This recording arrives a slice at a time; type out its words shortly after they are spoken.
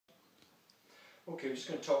Okay, we're just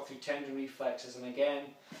going to talk through tendon reflexes, and again,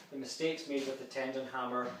 the mistakes made with the tendon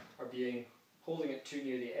hammer are holding it too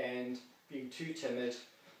near the end, being too timid.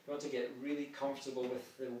 You want to get really comfortable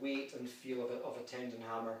with the weight and feel of a tendon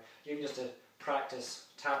hammer. Even just to practice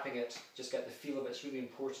tapping it, just get the feel of it. It's really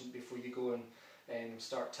important before you go and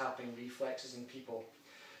start tapping reflexes in people.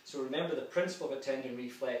 So remember the principle of a tendon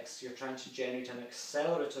reflex. You're trying to generate an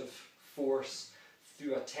accelerative force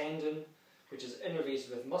through a tendon which is innervated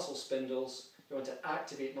with muscle spindles. You want to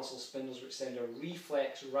activate muscle spindles which send a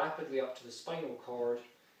reflex rapidly up to the spinal cord,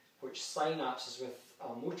 which synapses with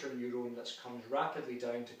a motor neuron that comes rapidly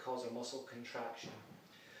down to cause a muscle contraction.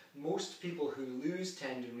 Most people who lose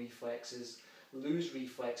tendon reflexes lose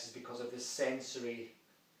reflexes because of the sensory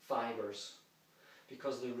fibres,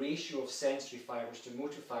 because the ratio of sensory fibres to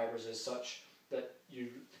motor fibres is such that you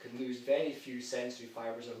can lose very few sensory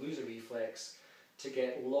fibres or lose a reflex. To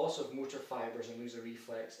get loss of motor fibres and lose a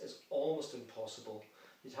reflex is almost impossible.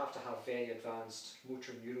 You'd have to have very advanced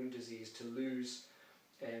motor neuron disease to lose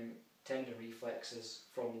tendon reflexes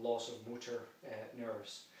from loss of motor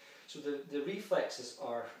nerves. So the reflexes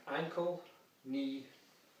are ankle, knee,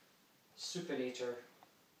 supinator,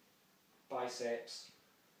 biceps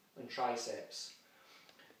and triceps.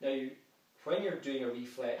 Now when you're doing a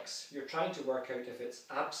reflex, you're trying to work out if it's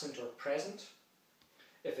absent or present.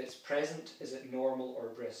 If it's present, is it normal or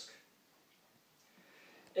brisk?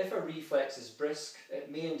 If a reflex is brisk,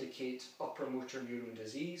 it may indicate upper motor neuron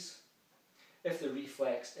disease. If the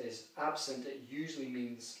reflex is absent, it usually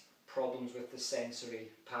means problems with the sensory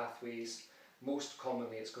pathways. Most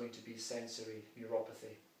commonly it's going to be sensory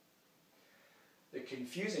neuropathy. The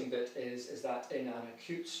confusing bit is that in an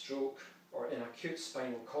acute stroke or in acute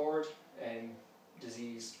spinal cord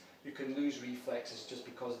disease, you can lose reflexes just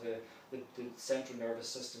because the central nervous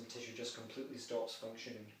system tissue just completely stops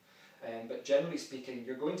functioning. But generally speaking,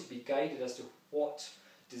 you're going to be guided as to what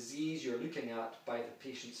disease you're looking at by the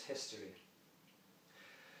patient's history.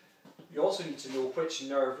 You also need to know which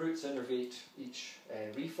nerve roots innervate each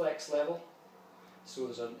reflex level. So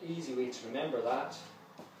there's an easy way to remember that.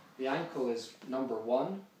 The ankle is number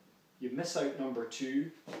 1. You miss out number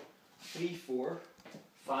 2, 3, 4,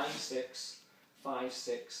 5, 6, 5,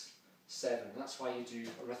 6, 7. That's why you do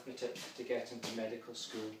arithmetic to get into medical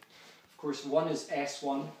school. Of course, 1 is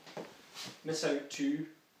S1, miss out 2,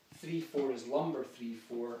 3, 4 is lumbar 3,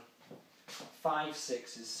 4, 5,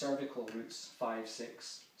 6 is cervical roots 5,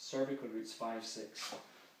 6, cervical roots 5, 6,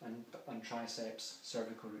 and triceps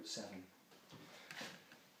cervical root 7.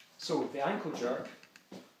 So the ankle jerk,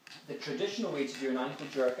 the traditional way to do an ankle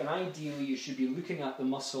jerk, and ideally you should be looking at the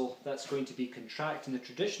muscle that's going to be contracting. The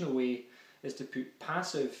traditional way is to put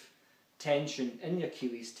passive tension in the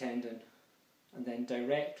Achilles tendon and then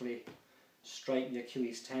directly strike the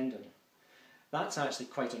Achilles tendon. That's actually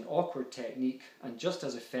quite an awkward technique, and just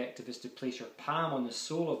as effective is to place your palm on the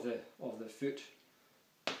sole of the foot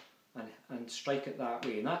and strike it that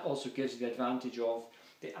way. And that also gives you the advantage of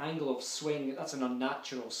the angle of swing. That's an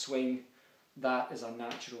unnatural swing. That is a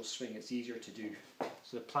natural swing. It's easier to do.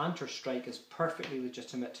 So the plantar strike is perfectly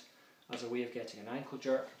legitimate as a way of getting an ankle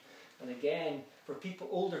jerk. And again, for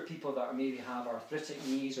older people that maybe have arthritic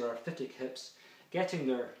knees or arthritic hips, getting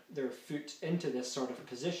their foot into this sort of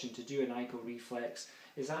position to do an ankle reflex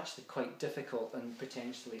is actually quite difficult and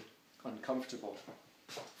potentially uncomfortable.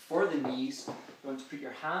 For the knees, you want to put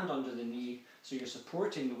your hand under the knee so you're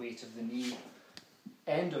supporting the weight of the knee,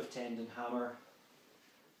 end of tendon hammer,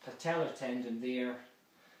 patellar tendon there,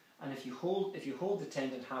 and if you hold the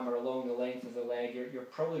tendon hammer along the length of the leg, you're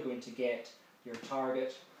probably going to get your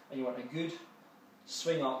target, and you want a good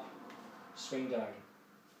swing up, swing down.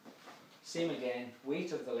 Same again,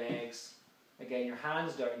 weight of the legs, again your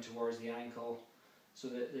hands down towards the ankle, so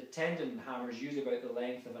that the tendon hammer is usually about the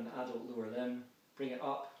length of an adult lower limb. Bring it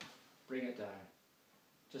up, bring it down,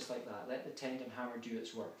 just like that. Let the tendon hammer do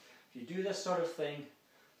its work. If you do this sort of thing,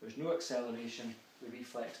 there's no acceleration, the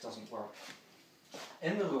reflex doesn't work.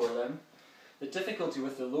 In the lower limb, the difficulty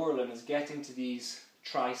with the lower limb is getting to these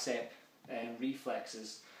tricep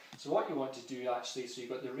reflexes. So what you want to do actually, so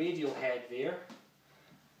you've got the radial head there,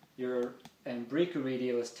 your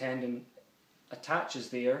brachioradialis tendon attaches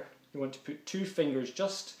there. You want to put 2 fingers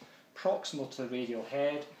just proximal to the radial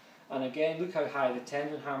head, and again look how high the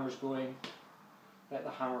tendon hammer is going. Let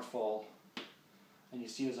the hammer fall, and you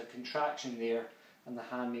see there's a contraction there, and the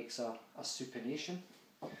hand makes a supination.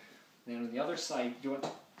 Then on the other side, you want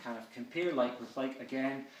to kind of compare like with like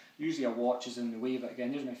again. Usually a watch is in the way, but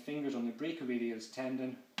again, there's my fingers on the brachioradialis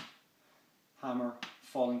tendon, hammer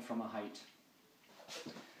falling from a height.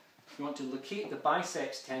 You want to locate the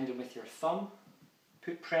biceps tendon with your thumb,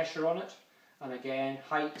 put pressure on it, and again,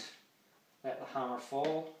 height, let the hammer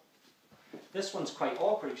fall. This one's quite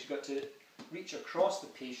awkward because you've got to reach across the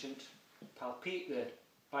patient, palpate the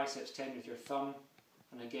biceps tendon with your thumb,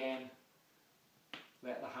 and again,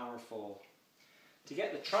 let the hammer fall. To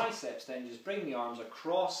get the triceps then, just bring the arms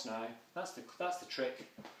across now. That's the trick.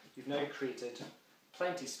 You've now created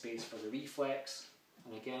plenty of space for the reflex.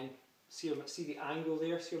 And again, see the angle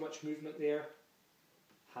there, see how much movement there.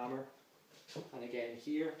 Hammer. And again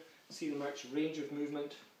here, see how much range of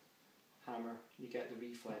movement. Hammer, you get the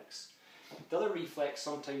reflex. The other reflex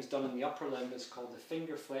sometimes done in the upper limb is called the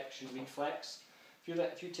finger flexion reflex.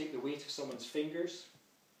 If you take the weight of someone's fingers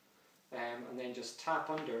and then just tap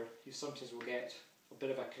under, you sometimes will get a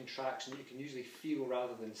bit of a contraction that you can usually feel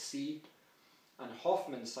rather than see. And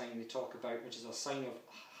Hoffman's sign they talk about, which is a sign of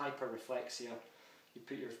hyperreflexia.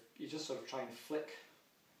 You just sort of try and flick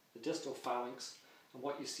the distal phalanx, and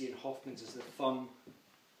what you see in Hoffman's is the thumb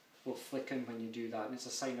will flicken when you do that, and it's a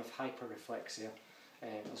sign of hyperreflexia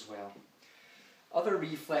as well. Other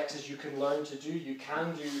reflexes you can learn to do, you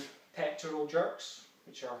can do pectoral jerks,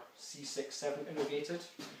 which are C6-7 innervated.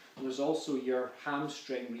 And there's also your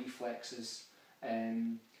hamstring reflexes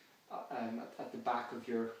at the back of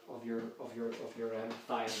your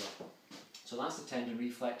thigh. So that's the tendon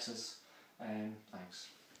reflexes. Thanks.